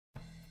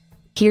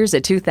Here's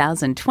a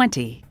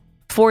 2020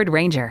 Ford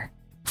Ranger.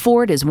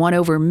 Ford has won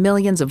over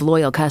millions of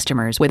loyal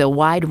customers with a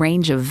wide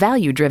range of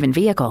value-driven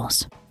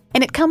vehicles.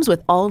 And it comes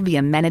with all the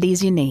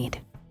amenities you need.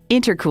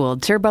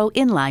 Intercooled turbo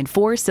inline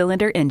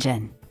 4-cylinder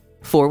engine,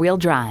 4-wheel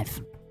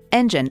drive,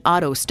 engine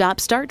auto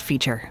stop-start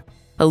feature,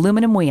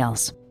 aluminum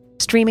wheels,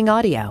 streaming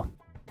audio,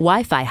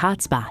 Wi-Fi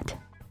hotspot,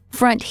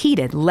 front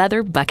heated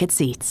leather bucket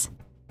seats,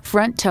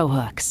 front tow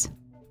hooks,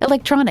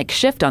 electronic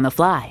shift on the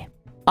fly,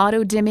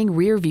 auto-dimming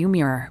rear view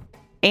mirror,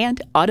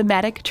 and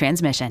automatic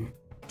transmission.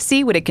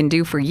 See what it can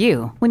do for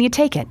you when you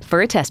take it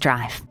for a test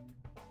drive.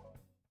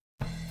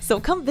 So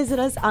come visit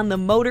us on the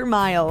Motor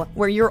Mile,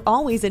 where you're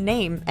always a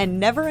name and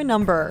never a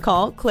number.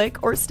 Call,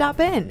 click, or stop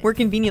in. We're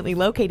conveniently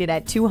located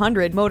at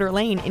 200 Motor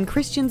Lane in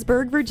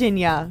Christiansburg,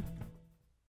 Virginia.